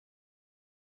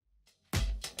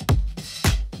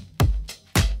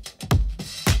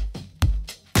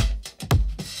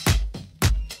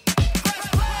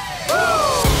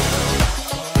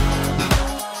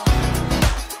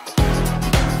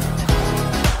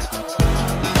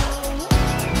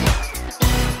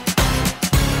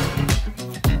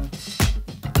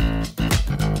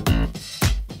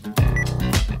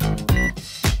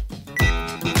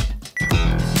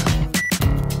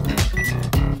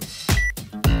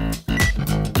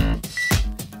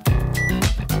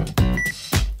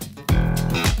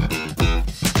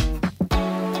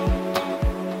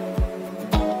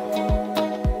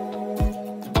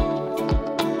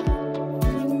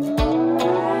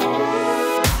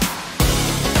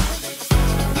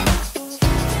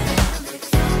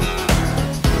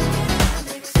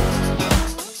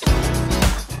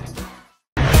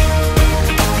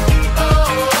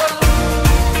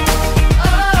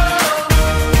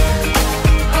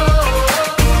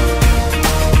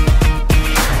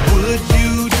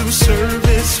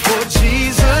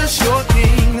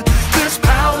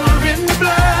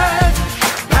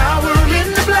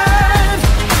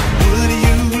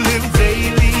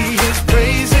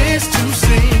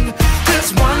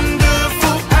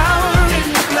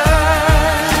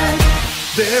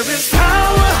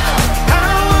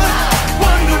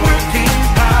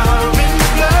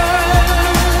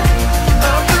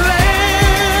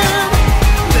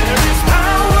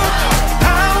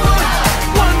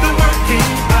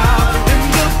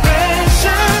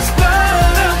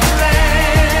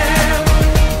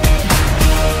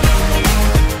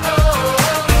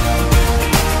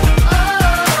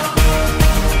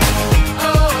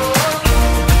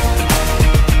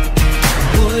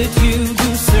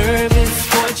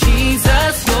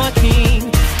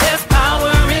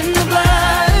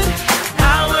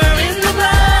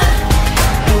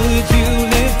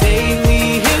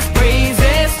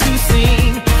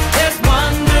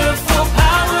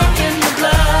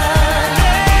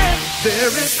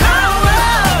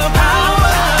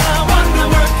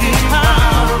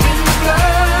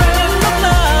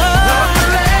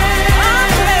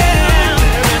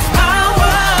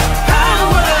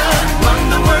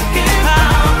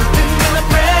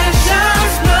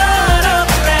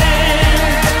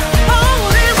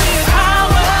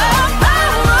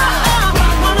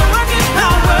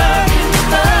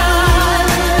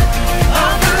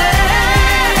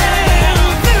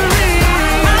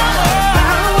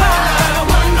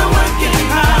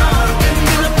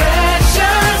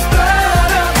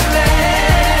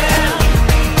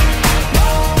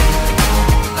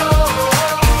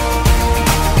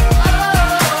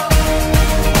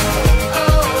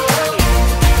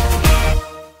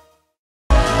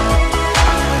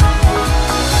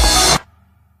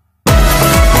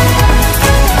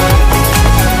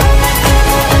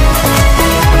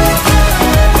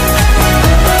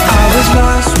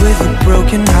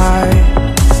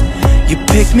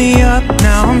lifts me up,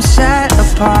 now I'm set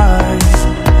apart.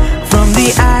 From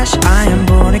the ash I am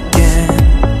born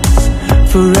again,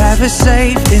 forever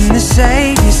safe in the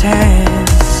Savior's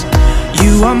hands.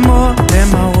 You are more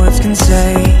than my words can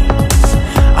say.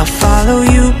 I'll follow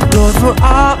you, Lord, for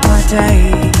all my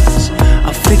days.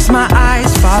 I'll fix my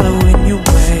eyes following your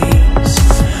ways,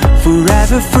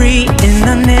 forever free in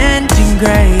unending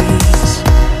grace.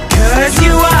 'Cause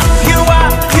you are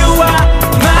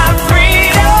my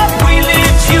freedom. We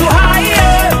lift you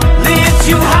higher, lift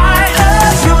you higher.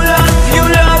 You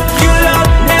love,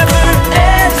 never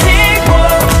ending. Whoa,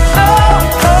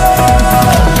 oh, oh.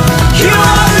 You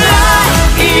are light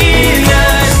in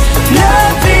us,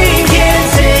 nothing can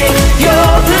take your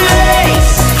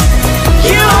place.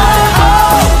 You are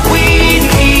all we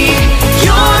need,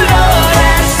 your love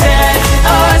has set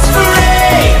us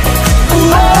free.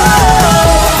 Whoa.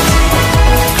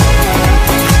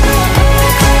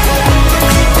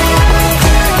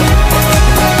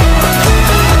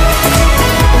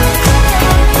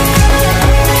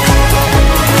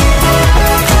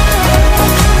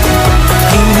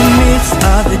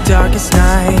 Darkest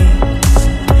night,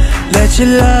 let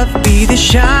your love be the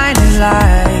shining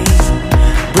light,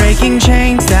 breaking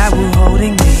chains that were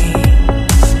holding me.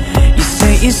 You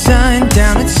sent your son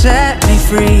down and set me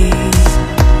free.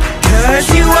 'Cause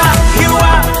you are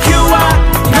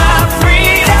my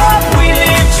freedom. We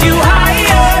lift you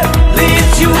higher,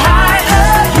 lift you higher.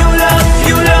 You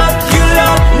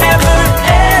love, never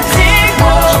ending.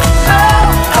 Whoa,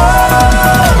 oh,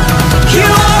 oh. You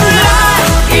are light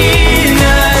in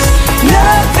us,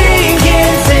 nothing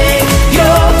can take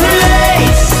your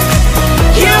place.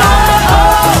 You are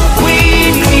all we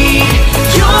need,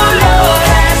 your Lord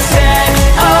has set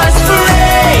us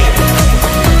free.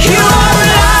 You are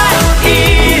light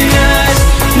in us,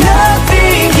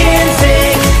 nothing can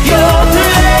take your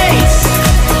place.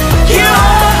 You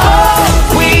are all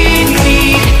we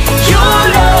need, your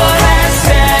Lord has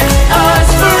set us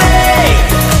free.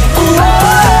 Whoa.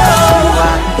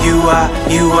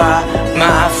 You are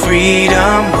my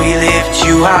freedom. We lift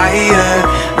you higher,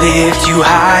 lift you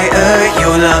higher.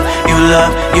 Your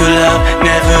love,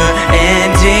 never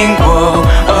ending. Whoa,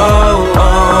 oh,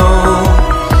 oh.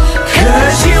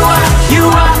 'Cause you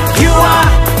are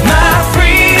my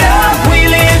freedom. We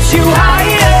lift you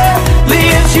higher,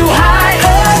 lift you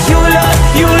higher. Your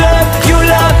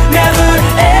love, never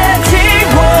ending.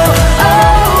 Whoa,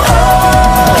 oh,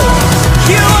 oh.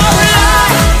 You are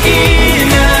light in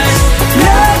us,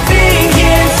 nothing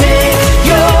can take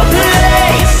your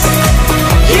place.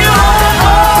 You are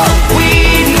all we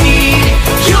need,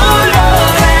 your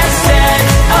love has set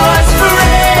us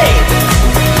free.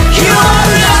 You are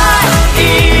light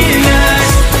in us,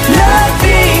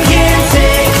 nothing can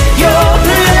take your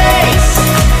place.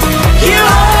 You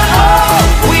are all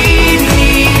we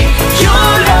need, your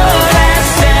love has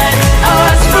set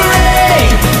us free.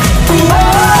 Whoa.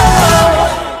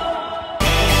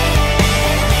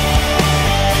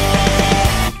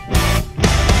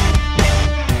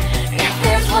 If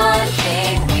there's one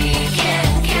thing we can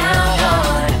count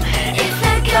on, it's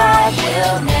that God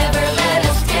will never let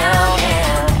us down,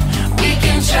 and we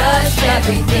can trust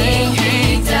everything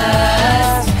He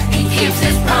does. He keeps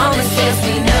His promises,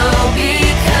 we know,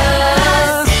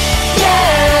 because,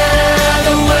 yeah,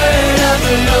 the word of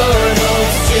the Lord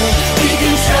holds true. We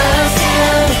can trust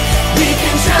Him, we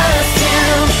can trust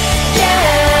Him.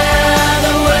 Yeah,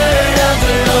 the word of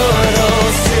the Lord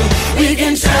holds true. We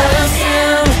can trust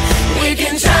Him, we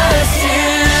can trust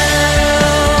Him.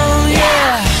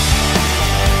 Yeah.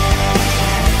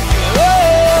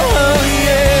 Oh,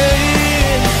 yeah.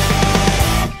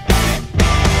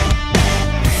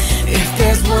 If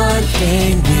there's one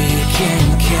thing we can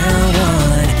count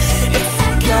on, it's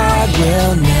that God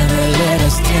will never let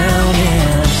us down,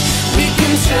 and we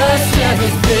can trust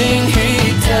everything He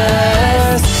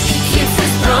does. He keeps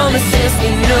His promises, we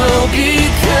know,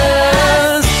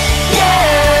 because,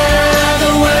 yeah,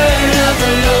 the word of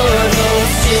the Lord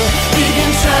holds true. We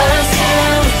can trust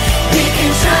Him, we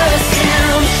can trust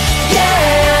Him.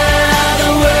 Yeah,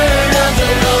 the word of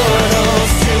the Lord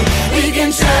holds true. We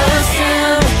can trust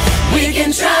Him, we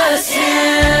can trust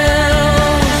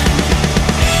Him.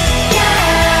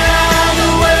 Yeah, the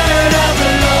word of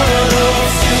the Lord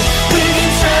holds true. We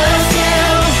can trust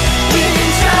Him, we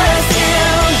can trust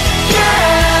Him.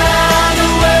 Yeah, the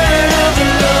word of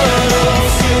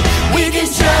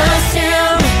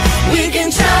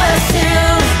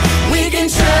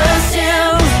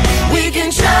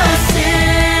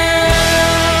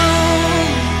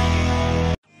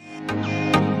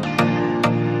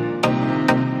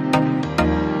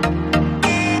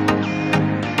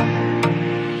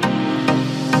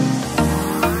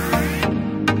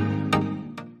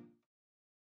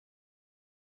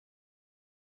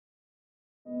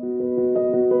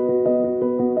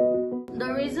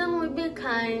be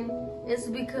kind is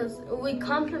because we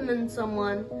compliment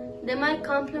someone. They might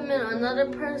compliment another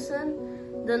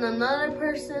person, then another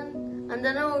person, and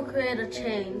then it will create a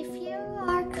chain. If you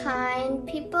are kind,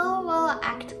 people will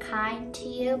act kind to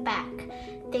you back.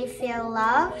 They feel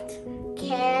loved,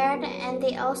 cared, and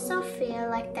they also feel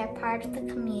like they're part of the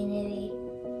community.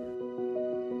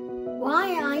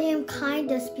 Why I am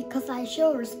kind is because I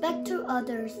show respect to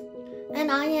others,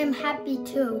 and I am happy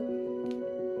too.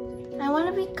 I want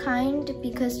to be kind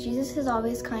because Jesus is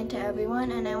always kind to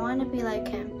everyone, and I want to be like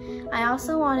him. I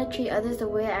also want to treat others the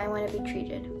way I want to be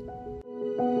treated.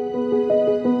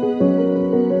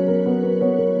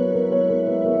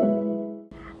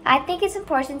 I think it's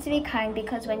important to be kind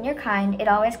because when you're kind, it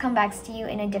always comes back to you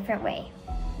in a different way.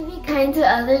 Be kind to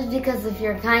others because if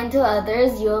you're kind to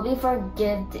others, you will be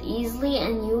forgiven easily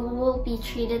and you will be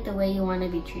treated the way you want to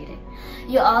be treated.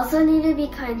 You also need to be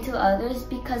kind to others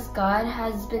because God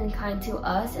has been kind to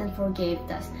us and forgave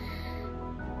us.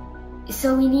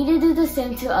 So we need to do the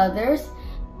same to others,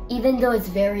 even though it's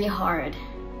very hard.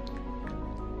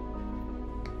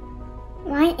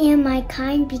 Why am I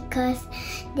kind? Because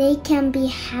they can be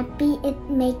happy. It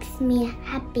makes me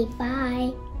happy.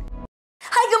 Bye.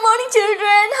 Hi, good morning,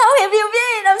 children. How have you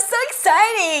been? I'm so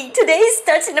exciting. Today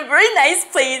starts in a very nice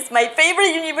place. My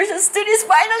favorite Universal Studio is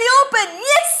finally open.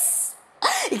 Yes!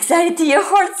 Excited to your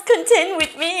heart's content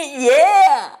with me.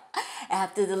 Yeah!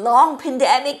 After the long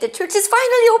pandemic, the church is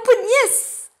finally open.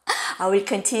 Yes! I will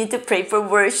continue to pray for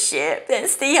worship and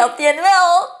stay healthy and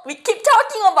well. We keep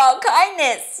talking about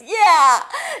kindness. Yeah!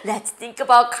 Let's think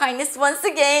about kindness once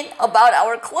again, about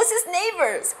our closest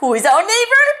neighbors. Who is our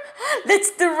neighbor?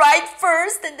 Let's do right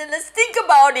first and then let's think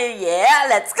about it. Yeah,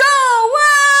 let's go!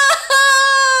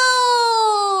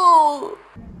 Whoa!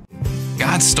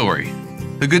 God's story,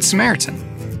 the Good Samaritan.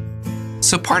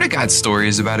 So part of God's story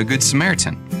is about a Good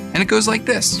Samaritan, and it goes like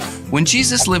this. When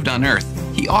Jesus lived on earth,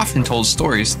 he often told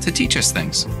stories to teach us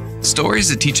things. Stories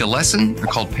that teach a lesson are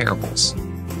called parables.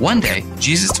 One day,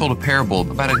 Jesus told a parable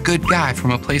about a good guy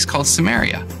from a place called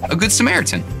Samaria, a Good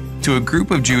Samaritan, to a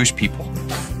group of Jewish people.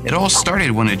 It all started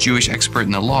when a Jewish expert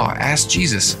in the law asked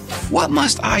Jesus, "What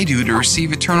must I do to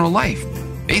receive eternal life?"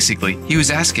 Basically, he was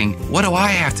asking, what do I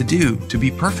have to do to be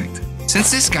perfect?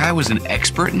 Since this guy was an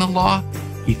expert in the law,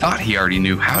 he thought he already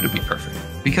knew how to be perfect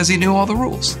because he knew all the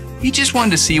rules. He just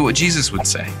wanted to see what Jesus would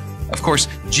say. Of course,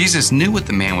 Jesus knew what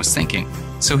the man was thinking,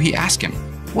 so he asked him,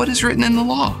 "What is written in the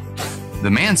law?"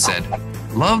 The man said,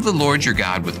 "Love the Lord your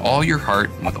God with all your heart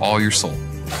and with all your soul.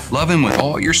 Love him with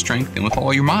all your strength and with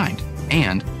all your mind.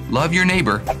 And love your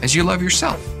neighbor as you love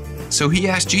yourself." So he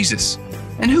asked Jesus,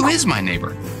 "And who is my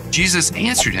neighbor?" Jesus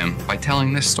answered him by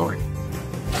telling this story.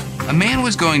 A man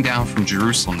was going down from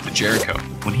Jerusalem to Jericho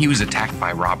when he was attacked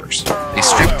by robbers. They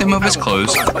stripped him of his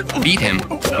clothes, beat him,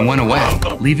 and went away,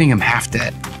 leaving him half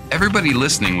dead. Everybody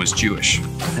listening was Jewish,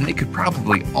 and they could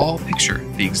probably all picture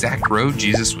the exact road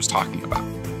Jesus was talking about.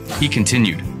 He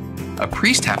continued, "A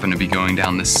priest happened to be going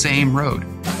down the same road,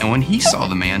 and when he saw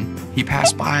the man, he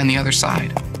passed by on the other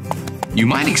side." You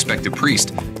might expect a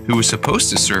priest who was supposed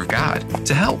to serve God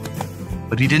to help,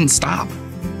 but he didn't stop.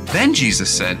 Then Jesus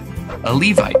said, a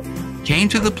Levite came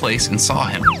to the place and saw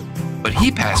him, but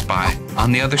he passed by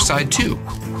on the other side too.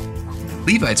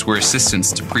 Levites were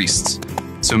assistants to priests,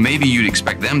 so maybe you'd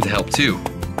expect them to help too,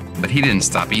 but he didn't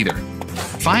stop either.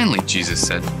 Finally, Jesus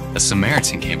said, a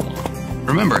Samaritan came along.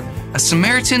 Remember, a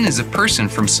Samaritan is a person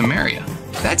from Samaria.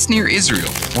 That's near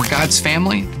Israel, where God's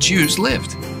family, the Jews,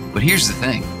 lived. But here's the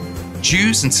thing,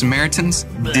 Jews and Samaritans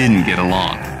didn't get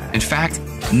along. In fact,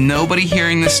 nobody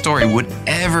hearing this story would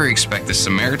ever expect a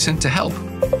Samaritan to help,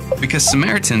 because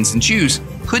Samaritans and Jews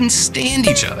couldn't stand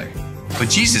each other. But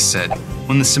Jesus said,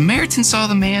 when the Samaritan saw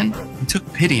the man, he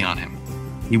took pity on him.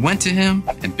 He went to him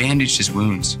and bandaged his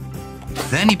wounds.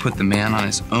 Then he put the man on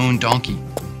his own donkey,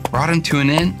 brought him to an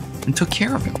inn, and took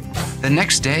care of him. The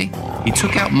next day, he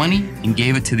took out money and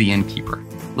gave it to the innkeeper.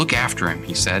 "Look after him,"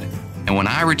 he said, "and when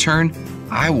I return,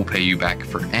 I will pay you back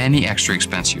for any extra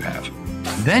expense you have."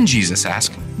 Then Jesus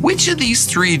asked, "Which of these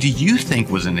three do you think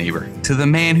was a neighbor to the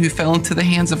man who fell into the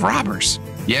hands of robbers?"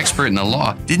 The expert in the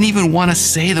law didn't even want to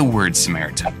say the word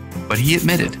Samaritan, but he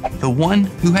admitted, the one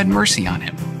who had mercy on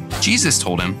him. Jesus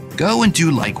told him, "Go and do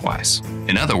likewise."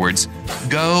 In other words,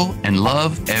 go and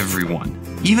love everyone,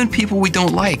 even people we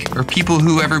don't like or people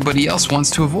who everybody else wants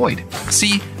to avoid.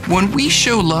 See, when we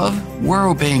show love, we're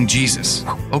obeying Jesus.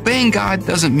 Obeying God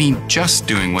doesn't mean just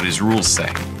doing what his rules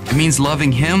say. It means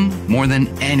loving him more than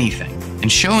anything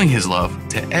and showing his love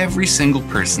to every single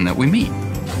person that we meet.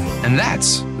 And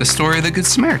that's the story of the Good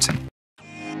Samaritan.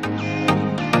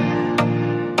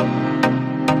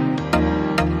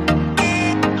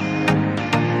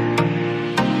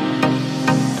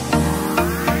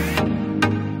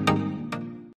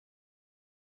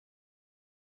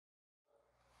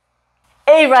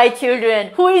 Hey, right,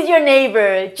 children, who is your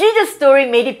neighbor? Jesus' story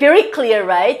made it very clear,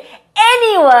 right?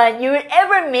 Anyone you will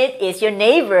ever meet is your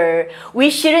neighbor. We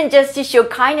shouldn't just show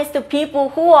kindness to people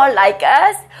who are like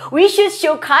us. We should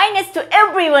show kindness to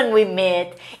everyone we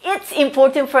meet. It's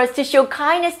important for us to show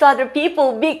kindness to other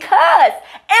people because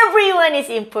everyone is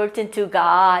important to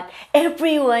God.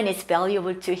 Everyone is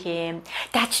valuable to Him.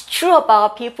 That's true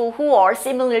about people who are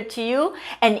similar to you,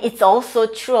 and it's also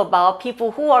true about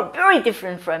people who are very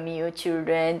different from you,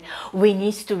 children. We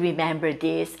need to remember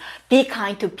this. Be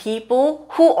kind to people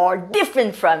who are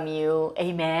different from you.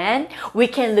 Amen. We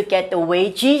can look at the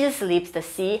way Jesus leaves the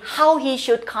sea, how He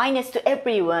showed kindness to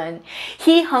everyone.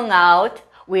 He hung out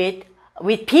with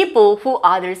people who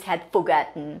others had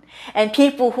forgotten, and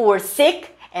people who were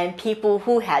sick, and people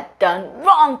who had done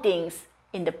wrong things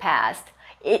in the past.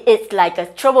 It's like a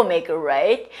troublemaker,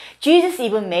 right? Jesus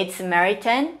even made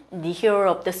Samaritan, the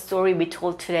hero of the story we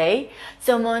told today,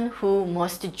 someone who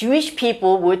most Jewish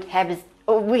people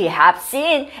we have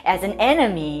seen as an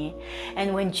enemy.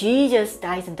 And when Jesus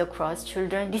dies on the cross,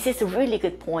 children, this is a really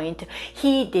good point.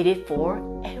 He did it for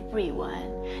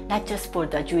everyone, not just for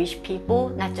the Jewish people,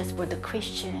 not just for the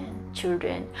Christian.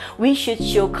 Children, we should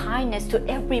show kindness to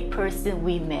every person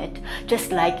we meet,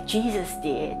 just like Jesus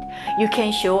did. You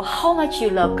can show how much you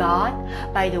love God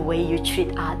by the way you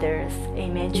treat others.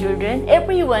 Amen, children.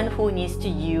 Everyone who needs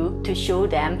you to show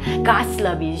them God's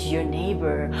love is your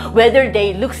neighbor, whether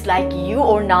they look like you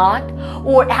or not,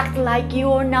 or act like you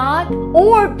or not,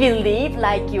 or believe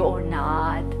like you or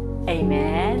not.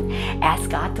 Amen. Ask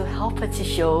God to help us to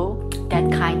show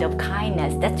that kind of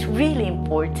kindness. That's really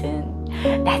important.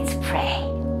 Let's pray.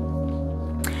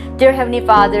 Dear Heavenly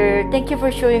Father, thank you for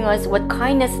showing us what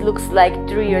kindness looks like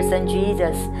through your Son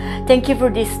Jesus. Thank you for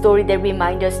this story that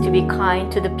reminds us to be kind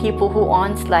to the people who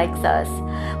aren't like us.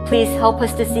 Please help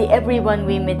us to see everyone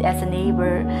we meet as a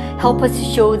neighbor. Help us to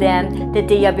show them that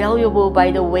they are valuable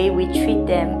by the way we treat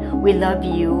them. We love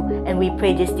you, and we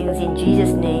pray these things in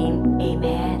Jesus' name.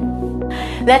 Amen.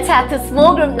 Let's head to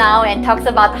small group now and talk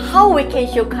about how we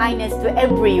can show kindness to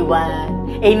everyone.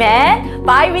 Amen.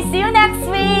 Bye. We see you next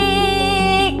week.